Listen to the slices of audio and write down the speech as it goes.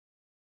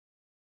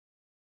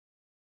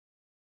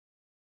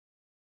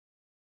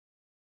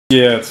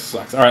Yeah, it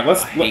sucks. All right,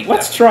 let's try.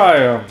 Let's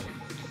try.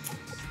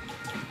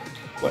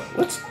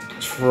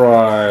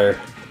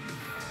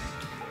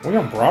 We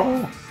on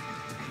Bravo?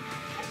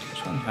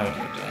 Which one haven't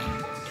we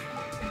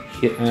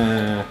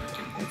done?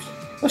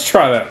 Let's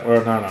try that. Well,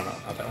 no, not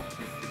that one.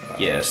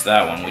 Yes,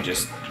 that one. We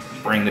just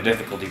bring the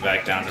difficulty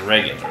back down to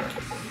regular.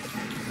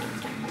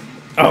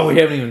 Oh, we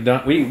haven't even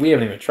done. We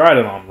haven't even tried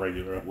it on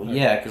regular. Well,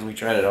 yeah, because we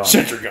tried it on.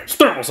 Sentry guns,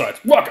 thermal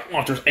sights, rocket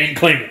launchers, and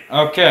claiming.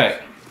 Okay.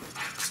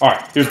 All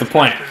right, here's the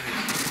plan.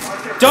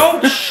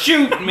 Don't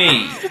shoot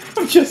me!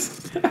 I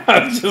just did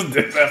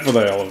that for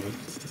the hell of it.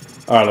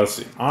 All right, let's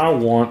see. I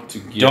want to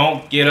get.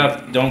 Don't get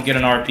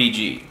an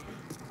RPG.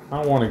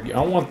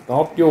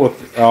 I'll deal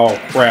with. Oh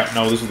crap!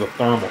 No, this is the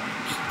thermal.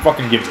 Just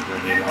fucking give me the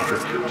grenade launcher.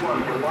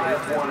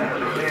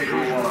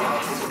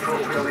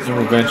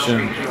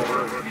 Intervention.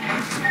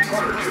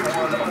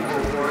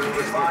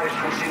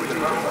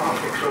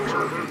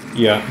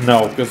 Yeah,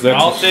 no, because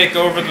that's. I'll take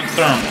over the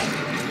thermal.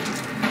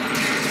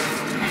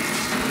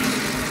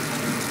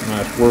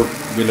 Nice work,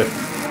 Billy.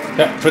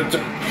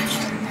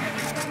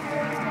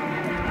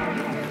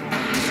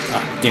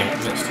 Ah, damn it,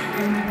 missed.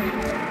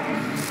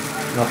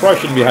 No, I probably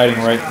shouldn't be hiding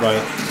right by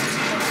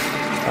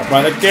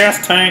the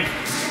gas tank.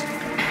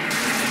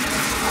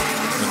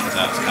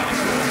 That was kind of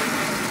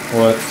cool.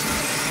 What? I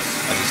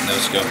just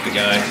no-scoped the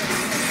guy.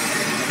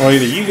 Well,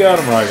 either you got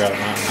him or I got him.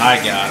 I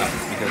got him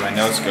because I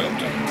no-scoped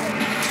him.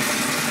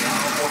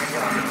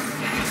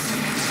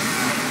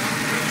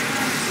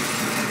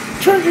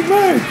 Charging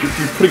mag!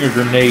 You're putting a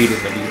grenade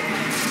in the deal.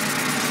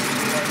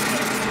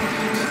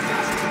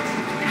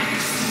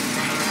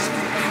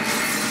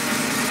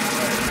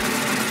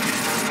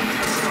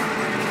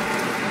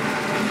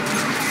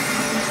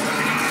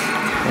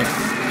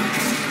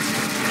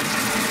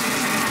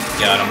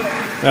 Got him.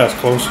 That was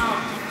close.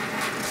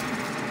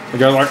 The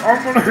guy's like,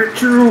 I'm gonna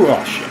hit you!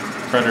 Oh shit.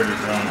 Predator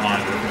drone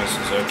armed with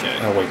missiles, okay.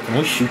 Oh wait, can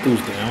we shoot those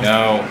down?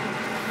 No.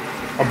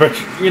 I bet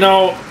you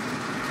know,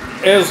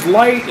 as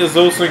light as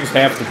those things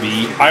have to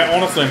be, I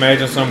honestly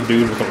imagine some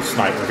dude with a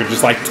sniper could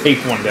just like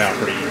take one down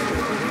pretty easily.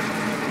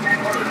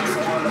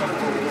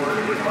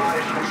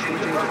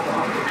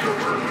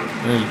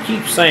 You know, you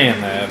keep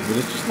saying that, but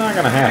it's just not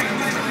gonna happen.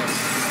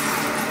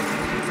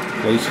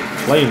 Place it,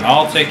 flame.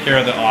 I'll take care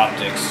of the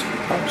optics.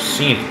 I don't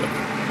see anything.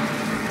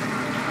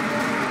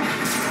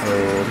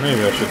 Oh,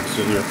 maybe I shouldn't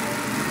sit here.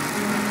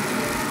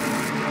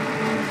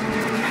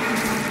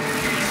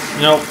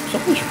 You know,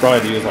 something we should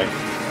probably do is like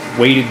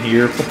wait in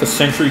here, put the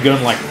sentry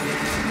gun like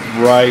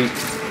right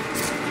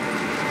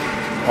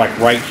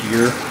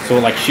here, so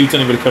it like shoots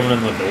anybody coming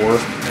in the door.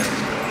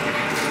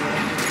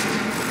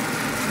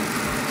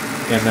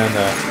 And then,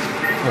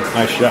 oh,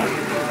 nice shot.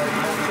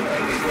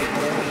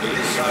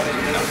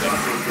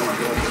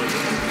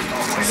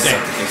 Sick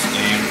this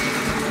game.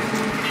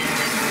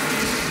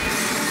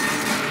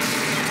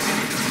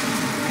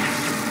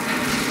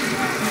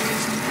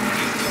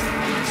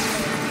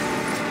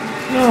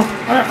 No,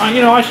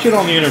 I shit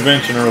on the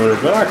intervention earlier,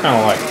 but I kind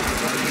of like it.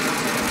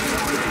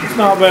 It's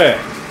not bad.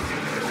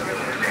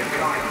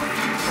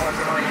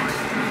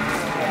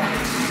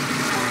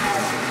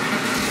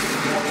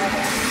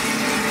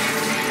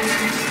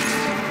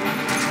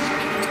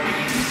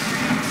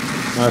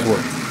 Nice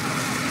work.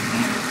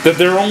 Did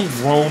their own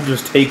drone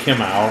just take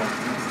him out?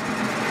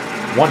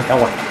 One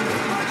helicopter.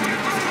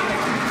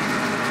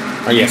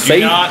 Oh, yeah, Do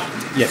not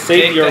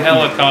take your the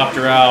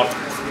helicopter out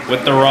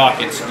with the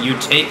rockets. You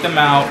take them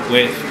out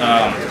with.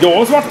 Yo, I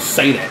was about to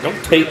say that.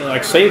 Don't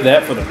save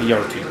that for the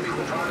BRT.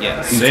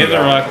 Yeah, save the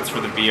rockets for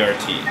the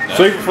BRT.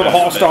 Save it for the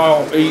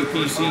hostile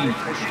APC.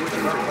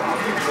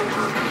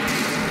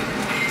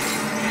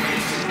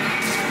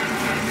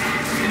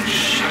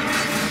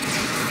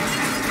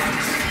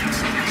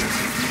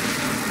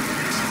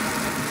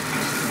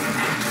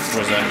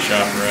 Where's that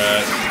chopper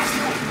at?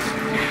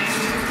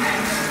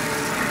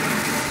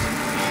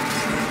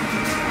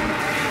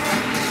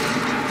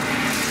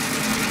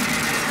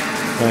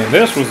 I mean,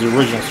 this was the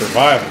original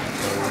survival.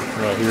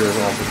 Right here is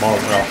on the model.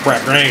 Oh,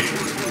 crap, grenade.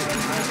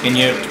 Can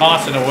you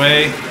toss it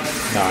away?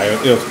 Nah, it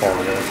was far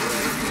away.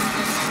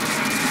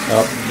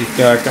 Oh, this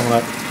guy coming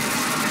up.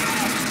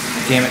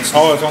 Damn it.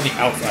 Oh, it's on the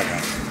outside.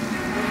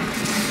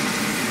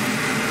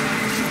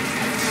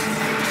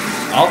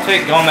 I'll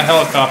take on the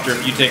helicopter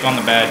if you take on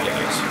the bad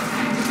guys.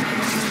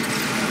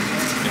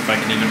 If I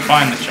can even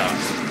find the chopper.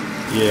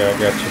 Yeah, I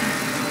got you.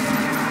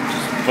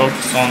 Just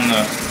focus on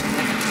the...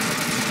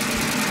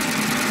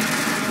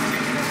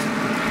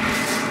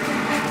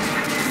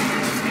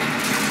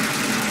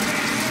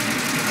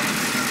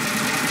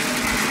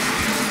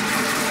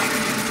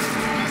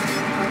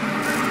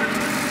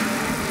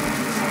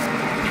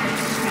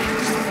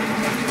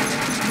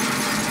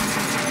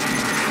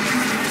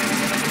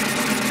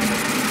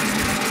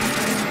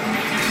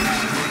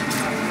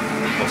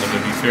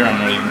 Fear, I'm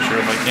not even sure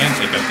if I can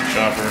take out the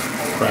chopper.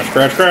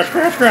 Crash.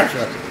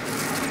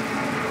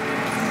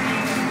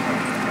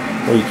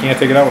 Well, you can't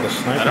take it out with a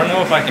sniper? I don't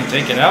know if I can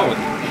take it out with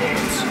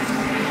bullets.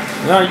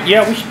 No,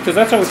 yeah, we should, because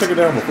that's how we took it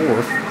down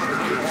before.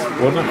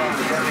 Wasn't it?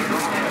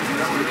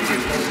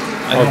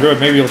 Oh, good.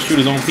 Maybe he'll shoot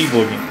his own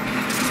people again.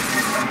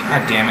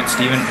 God damn it,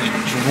 Steven.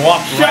 You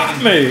walked shot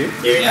right me!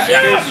 You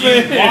shot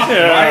me! You walked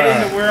right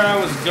into where I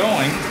was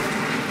going.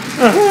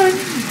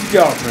 You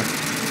got me.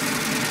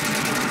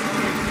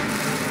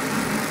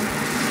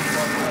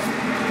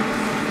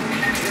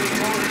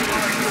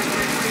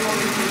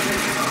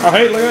 Oh,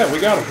 hey, look at that. We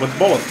got him with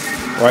bullets.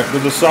 Right to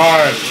the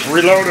side.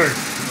 Reloading.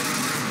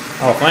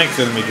 Oh, thanks,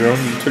 enemy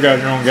drone. You took out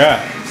your own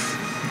guy.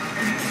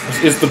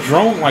 Is the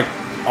drone, like,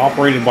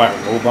 operated by a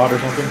robot or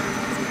something?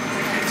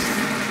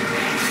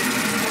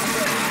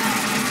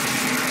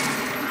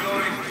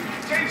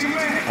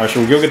 Alright,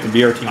 should we go get the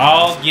BRT?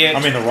 I'll get... I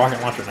mean, the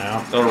rocket launcher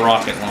now. The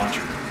rocket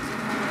launcher.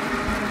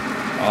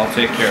 I'll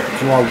take care of it.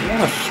 Do I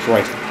want to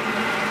strike it?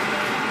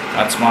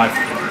 That's my...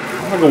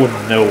 I'm going to go with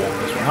no on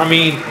this one. I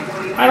mean,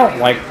 I don't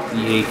like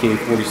the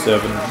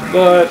AK-47,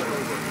 but...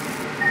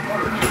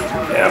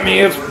 I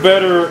mean, it's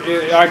better.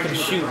 I can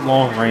shoot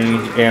long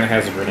range, and it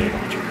has a grenade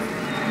launcher.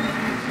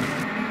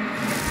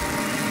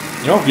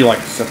 You know if you, like,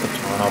 set the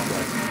turn up,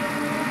 like...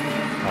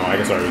 Oh, I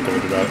guess I already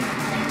told you about it.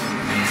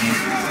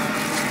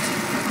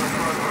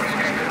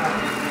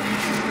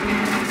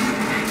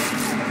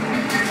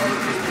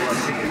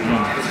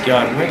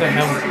 God, where the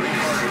hell?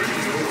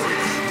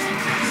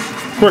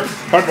 Quick,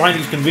 hide behind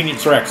these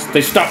convenience racks.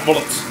 They stop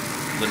bullets.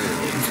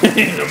 Literally.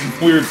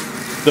 Weird.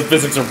 The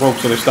physics are broke,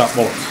 so they stop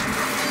bullets.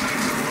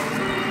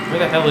 Where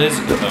the hell is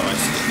it? Oh, I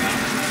see it now.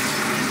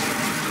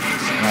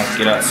 I'll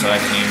get outside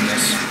and aim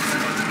this.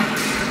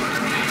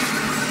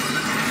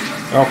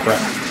 Oh, crap.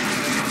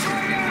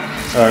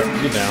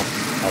 Get down.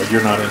 Oh,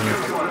 you're not in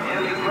here.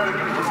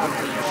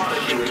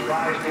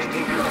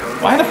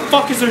 Why the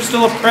fuck is there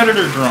still a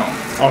Predator drone?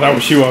 Oh, that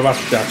was you. I was about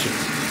to shot you.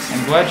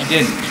 I'm glad you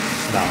didn't.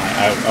 No,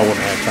 I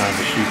wouldn't have time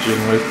to shoot you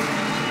anyway.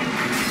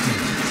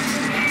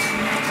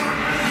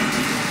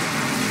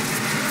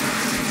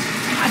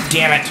 God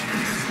damn it.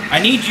 I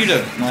need you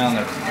to... Well,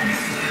 never mind.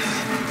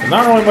 There's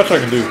not really much I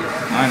can do.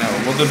 I know.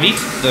 Well, the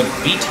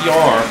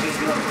BTR...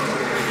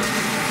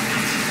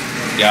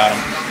 Got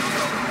him.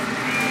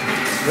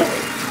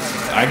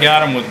 I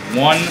got him with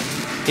one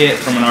hit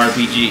from an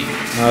RPG.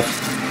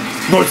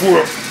 Nice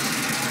work.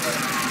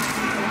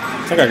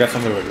 I think I got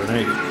somebody with a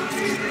grenade.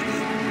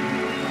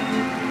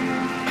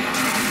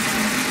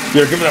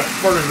 Here, give me that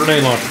fucking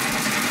grenade launcher.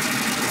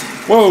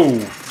 Whoa,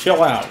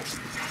 chill out.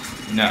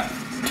 No.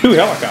 2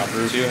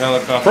 helicopters. 2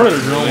 helicopters.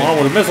 Predator drone along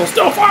with a missile.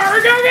 Still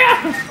firing. Go,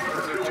 go!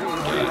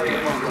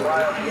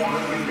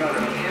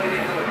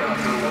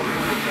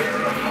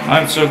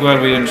 I'm so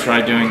glad we didn't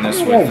try doing this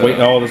with... Oh, wait.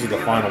 Oh, this is the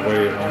final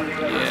wave, huh?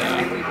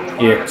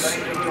 Yeah. Yes.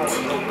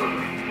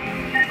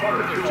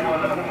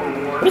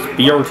 What does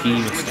BRT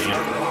even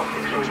stand for?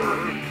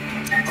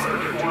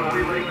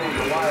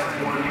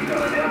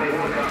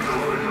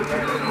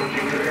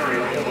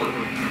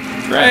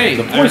 Great.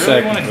 The voice I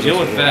really acting want to deal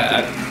with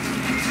that.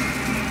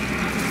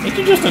 Can't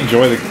you just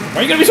enjoy the... Why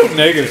are you gonna be so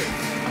negative?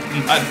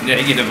 I'm not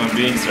negative, I'm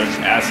being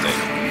sarcastic.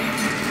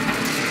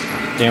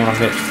 Damn it, I'm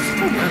hit.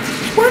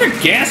 He's wearing a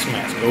gas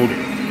mask. Oh, dude.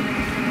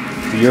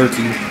 BRT.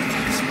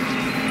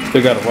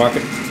 Still got a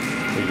rocket.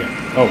 What do you got?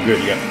 Oh, good.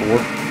 You got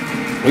 4.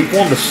 Wait for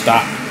him to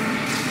stop.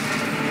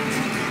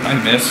 I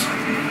miss.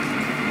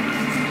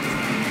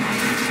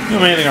 You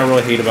know anything I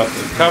really hate about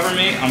this? Cover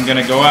me. I'm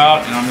gonna go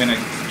out and I'm gonna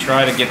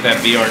try to get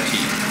that BRT.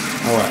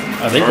 Alright.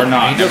 Or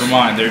not. Never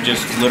mind. They're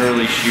just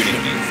literally shooting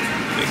me.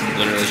 They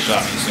literally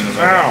shot me as soon as I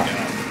walked out.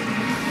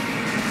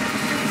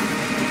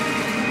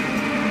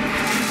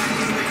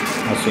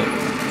 That's it.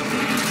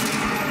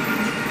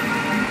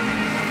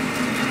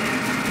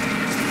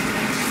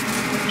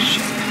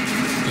 Shit.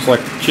 Just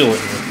like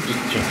chilling.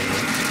 Just chilling.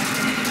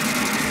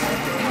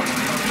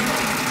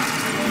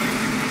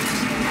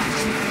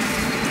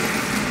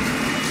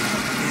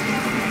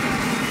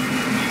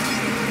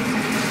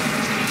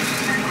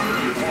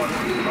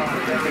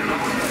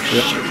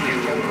 Yep.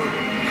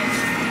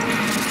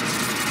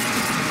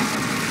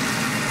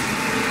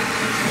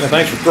 Yeah,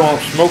 thanks for throwing up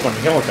smoke on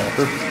the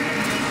helicopter.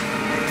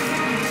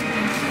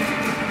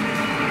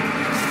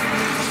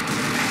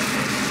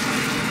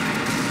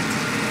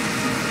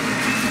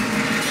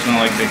 It's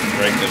not like they can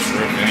break this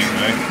roof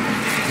anyway.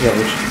 Yeah,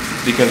 which...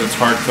 Because it's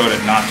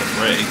hard-coded not to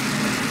break.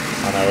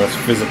 I know, that's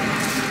physics.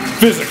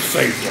 Physics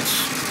saved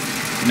us.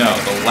 No,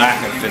 the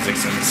lack of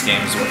physics in this game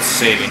is what's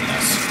saving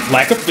us.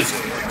 Lack of physics.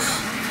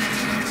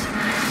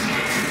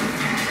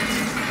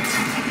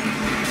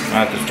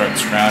 I have to start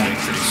scrounging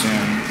pretty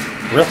soon.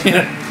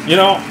 Really? You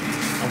know,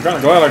 I'm kind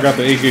of glad I got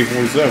the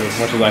AK-47 as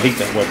much as I hate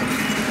that weapon.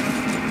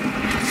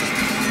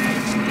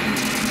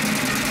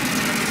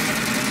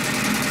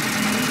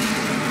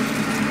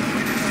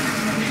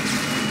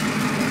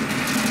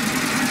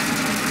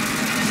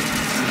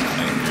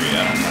 I agree,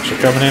 I don't much. They're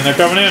coming in, they're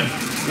coming in.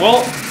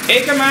 Well,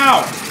 take them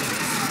out!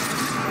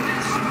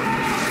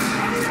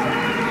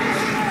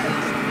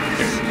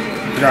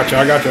 I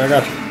got you.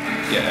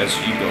 Yeah, as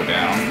you go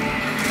down.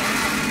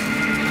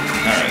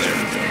 Alright, there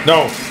we go. No,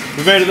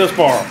 we made it this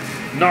far.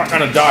 Not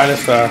gonna die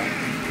this time.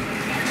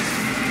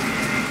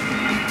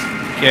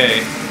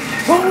 Okay.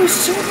 Oh, he's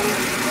so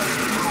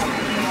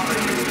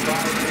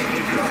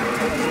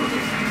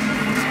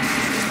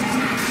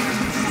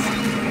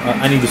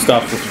I need to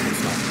stop switching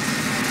this now.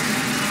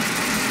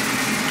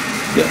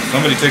 Yeah.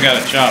 Somebody took out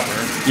a chopper.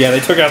 Yeah, they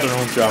took out their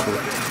own chopper.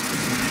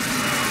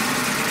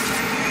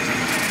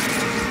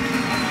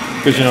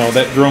 Because, you know,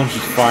 that drone's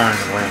just firing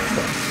around.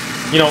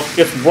 You know,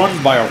 it's run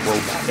by a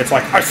robot. It's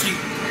like, I see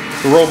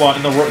the robot,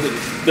 and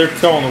they're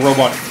telling the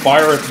robot,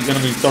 fire at the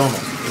enemy thermal.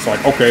 It's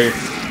like, okay,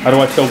 how do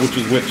I tell which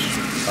is which?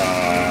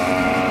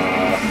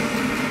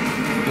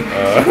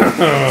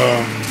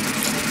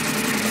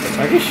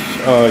 I guess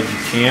you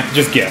can't.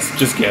 Just guess.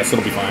 Just guess.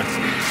 It'll be fine.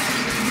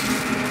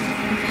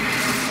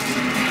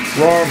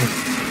 Wrong.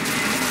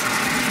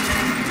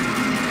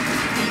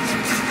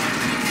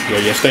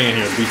 Yeah, stay in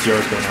here.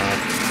 BTR's going on.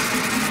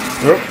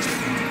 Yep.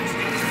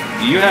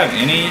 Do you have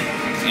any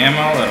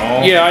ammo at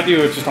all? Yeah, I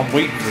do. It's just I'm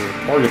waiting for the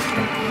target to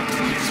come.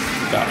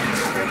 Got it.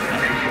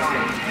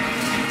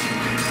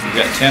 You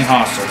got 10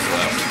 hostiles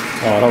left.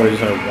 Oh, I thought we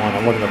just had one.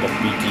 I'm looking at the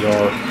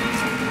BTR.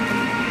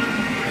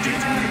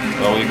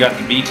 Well, we've got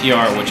the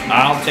BTR, which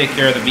I'll take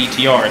care of the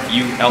BTR if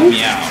you help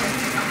me out.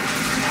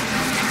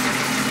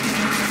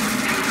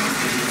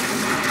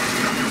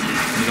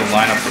 Need to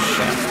line up the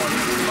shot.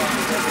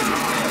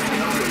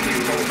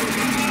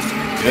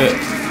 Good.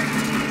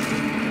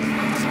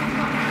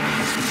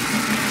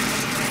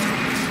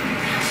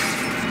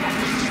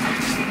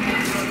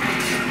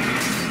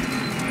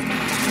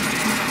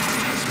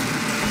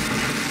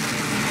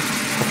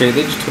 Okay,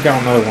 they just took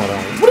out another one of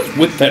them. What is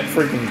with that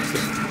freaking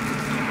thing?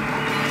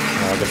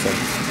 Oh, I guess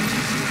that's...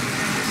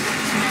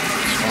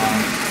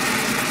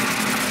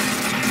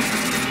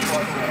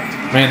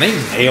 Man, they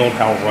nailed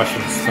how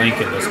Russians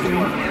think in this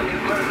game.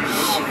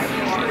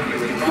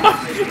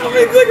 I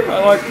mean, think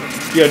about it, like,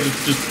 yeah,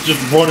 just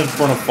run in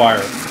front of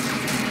fire.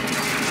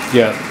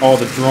 Yeah, oh,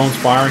 the drone's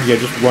firing. Yeah,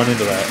 just run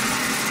into that.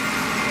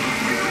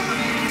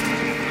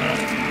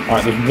 All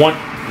right, there's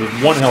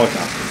one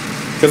helicopter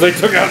because they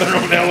took out their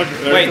own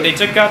helicopter. Wait, they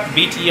took out the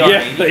BTR?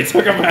 Yeah, they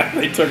took them out.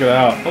 They took it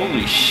out.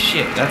 Holy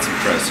shit, that's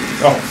impressive.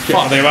 Oh, shit,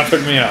 they about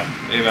took me out.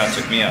 They about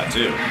took me out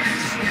too.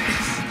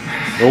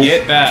 Nope,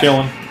 Get back.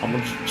 Chilling. I'm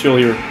gonna chill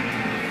here.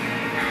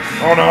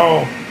 Oh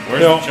no!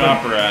 Where's the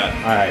chopper at?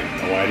 I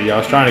have no idea. I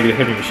was trying to get a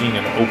heavy machine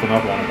gun to open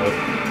up on it, but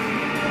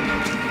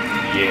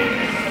yeah.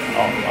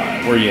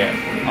 Alright, where you at?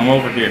 I'm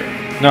over here.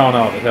 No,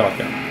 the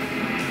helicopter.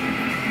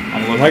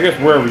 I'm looking. I guess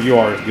wherever you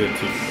are is good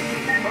too.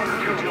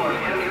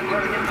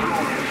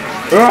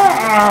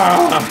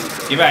 Ah!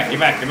 Get back, get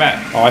back, get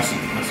back. Oh, I see.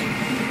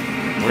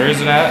 Where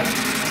is it at?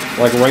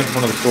 Like right in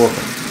front of the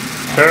storefront.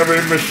 Heavy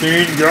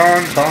machine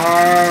gun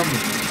time!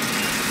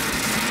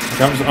 Like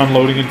I'm just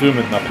unloading into him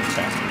and nothing's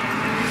happening.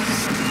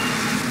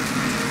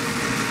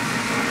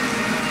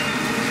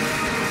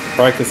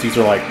 Probably because these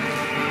are like...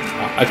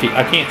 I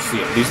can't see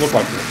it. These look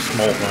like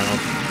small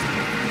rounds.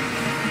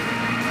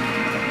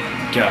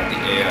 God, the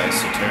AI is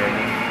so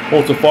terrible.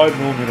 Well, it's a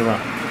 5mm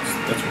round.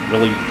 That's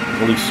really,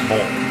 really small.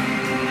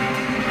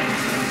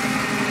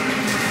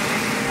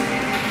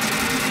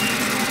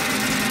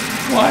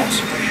 What?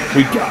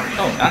 We got it.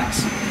 Oh,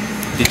 nice.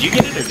 Did you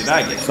get it or did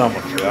I get it?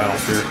 Someone did. I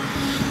don't care.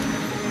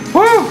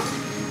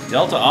 Woo!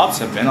 Delta Ops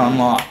have been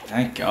unlocked.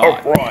 Thank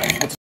God. All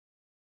right.